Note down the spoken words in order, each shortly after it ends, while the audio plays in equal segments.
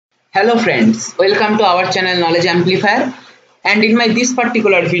Hello friends, welcome to our channel Knowledge Amplifier, and in this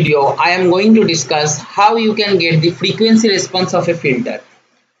particular video I am going to discuss how you can get the frequency response of a filter.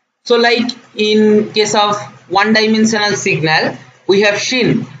 So like in case of one dimensional signal, we have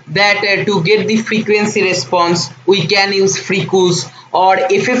seen that to get the frequency response we can use frequency or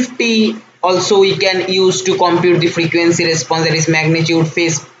FFT also we can use to compute the frequency response, that is magnitude,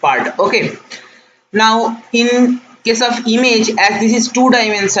 phase part. Okay, now in case of image, as this is two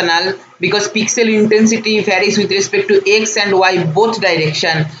dimensional, because pixel intensity varies with respect to x and y both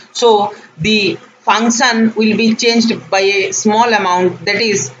direction, so the function will be changed by a small amount, that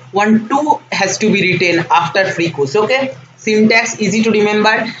is 1 2 has to be written after frequency. Okay, syntax easy to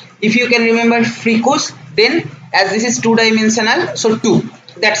remember. If you can remember frequency, then as this is two dimensional, so 2,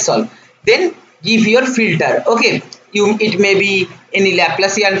 that's all. Then give your filter. Okay, it may be any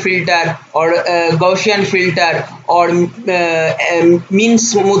Laplacian filter or Gaussian filter or mean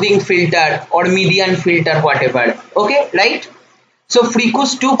smoothing filter or median filter, whatever. Okay, right? So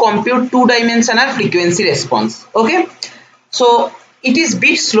frequency to compute two dimensional frequency response. Okay, so it is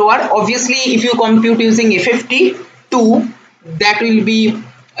bit slower. Obviously if you compute using FFT 2, that will be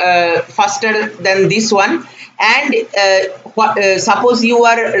faster than this one. And suppose you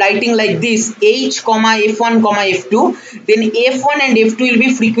are writing like this h comma f1 comma f2, then f1 and f2 will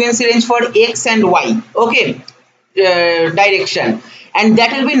be frequency range for x and y, okay, direction, and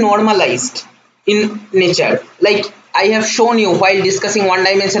that will be normalized in nature. Like I have shown you while discussing one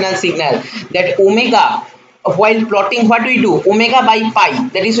dimensional signal, that omega, while plotting, what we do, omega by pi,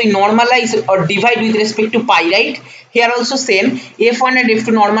 that is we normalize or divide with respect to pi, right? Here also same, f1 and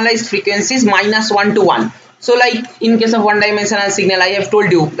f2 normalized frequencies -1 to 1. So like in case of one dimensional signal, I have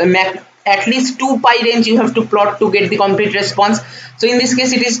told you at least 2 pi range you have to plot to get the complete response. So in this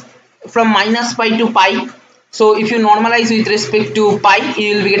case it is from -pi to pi. So if you normalize with respect to pi,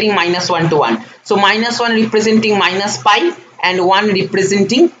 you will be getting -1 to 1. So -1 representing -pi and 1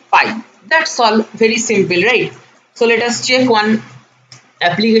 representing pi. That's all, very simple, right? So let us check one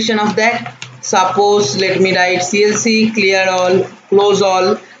application of that. Suppose let me write CLC clear all, close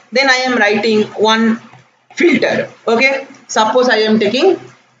all. Then I am writing one filter. Okay, suppose I am taking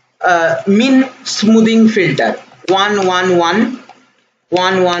mean smoothing filter 1 1 1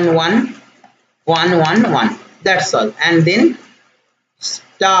 1 1 1 1 1 1, that's all, and then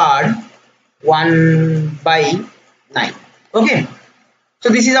star 1/9. Okay, so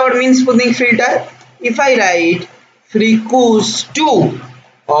this is our mean smoothing filter. If I write frequency 2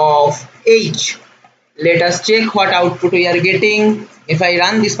 of h, let us check what output we are getting. If I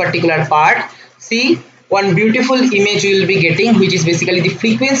run this particular part, see, one beautiful image you will be getting, which is basically the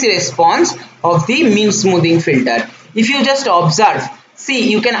frequency response of the mean smoothing filter. If you just observe, see,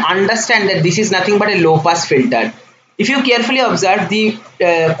 you can understand that this is nothing but a low pass filter. If you carefully observe, the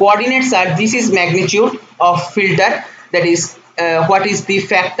coordinates are, this is magnitude of filter, that is what is the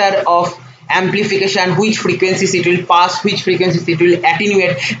factor of amplification, which frequencies it will pass, which frequencies it will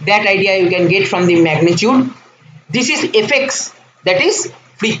attenuate. That idea you can get from the magnitude. This is fx, that is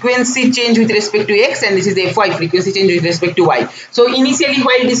frequency change with respect to x, and this is fy, frequency change with respect to y. So initially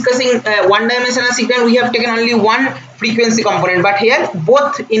while discussing one dimensional signal, we have taken only one frequency component, but here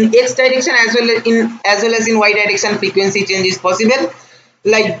both in x direction as well as in y direction frequency change is possible.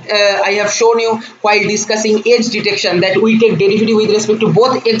 Like I have shown you while discussing edge detection, that we take derivative with respect to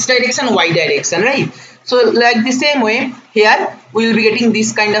both x direction, y direction, right? So like the same way here we will be getting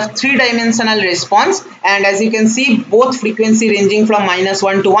this kind of three-dimensional response, and as you can see, both frequency ranging from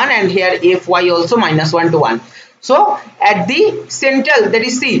 -1 to 1, and here fy also -1 to 1. So at the central, that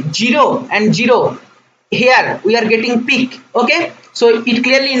is the 0 and 0, here we are getting peak. Okay, so it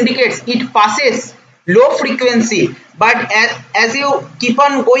clearly indicates it passes low frequency, but as you keep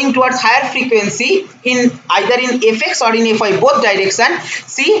on going towards higher frequency, in either in fx or in fy both direction,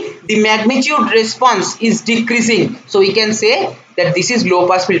 see, the magnitude response is decreasing. So we can say that this is low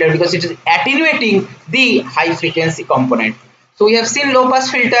pass filter because it is attenuating the high frequency component. So we have seen low pass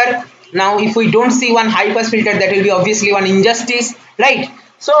filter. Now if we don't see one high pass filter, that will be obviously one injustice, right?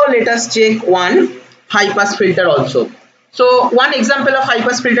 So let us check one high pass filter also. So one example of high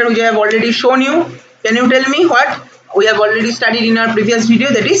pass filter which I have already shown you. Can you tell me what we have already studied in our previous video?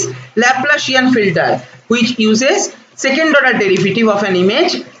 That is Laplacian filter, which uses second order derivative of an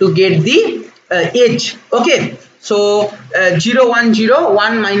image to get the edge. Okay, so 0 1 0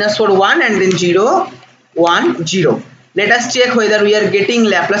 1 -4 1 and then 0 1 0. Let us check whether we are getting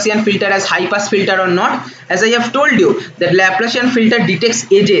Laplacian filter as high pass filter or not. As I have told you that Laplacian filter detects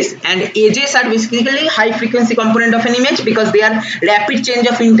edges, and edges are basically high frequency component of an image because they are rapid change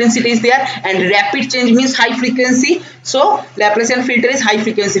of intensity is there, and rapid change means high frequency. So Laplacian filter is high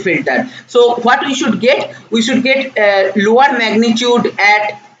frequency filter. So what we should get? We should get lower magnitude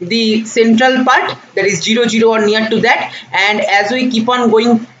at the central part, that is 0 0 or near to that, and as we keep on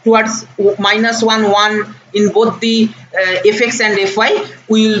going towards -1 1 in both the fx and fy,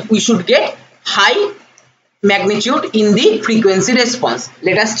 we should get high magnitude in the frequency response.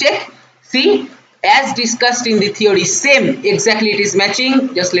 Let us check. See, as discussed in the theory, same exactly it is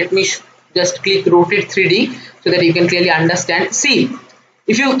matching. Just let me just click rotate 3D so that you can clearly understand. See,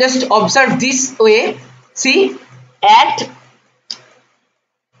 if you just observe this way, see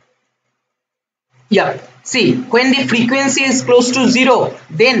see, when the frequency is close to 0,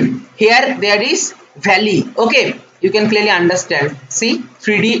 then here there is valley. Okay, you can clearly understand. See,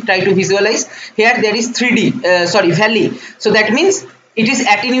 3D, try to visualize. Here there is 3D valley. So that means it is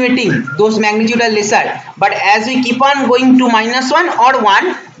attenuating, those magnitude are lesser, but as we keep on going to -1 or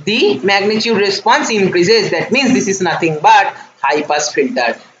 1, the magnitude response increases. That means this is nothing but high pass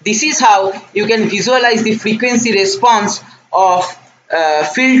filter. This is how you can visualize the frequency response of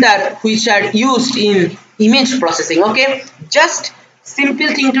filter which are used in image processing. Okay, just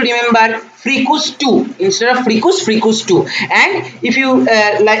simple thing to remember, frequency 2 instead of frequency 2, and if you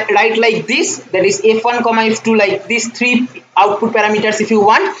write like this, that is f1 comma f2, like these three output parameters. If you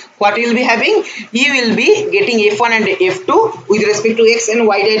want, what you will be having, you will be getting f1 and f2 with respect to x and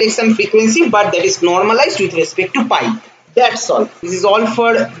y direction frequency, but that is normalized with respect to pi. That's all. This is all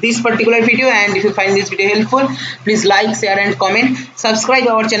for this particular video, and if you find this video helpful, please like, share and comment. Subscribe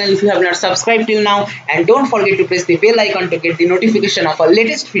our channel if you have not subscribed till now, and don't forget to press the bell icon to get the notification of our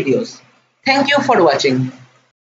latest videos. Thank you for watching.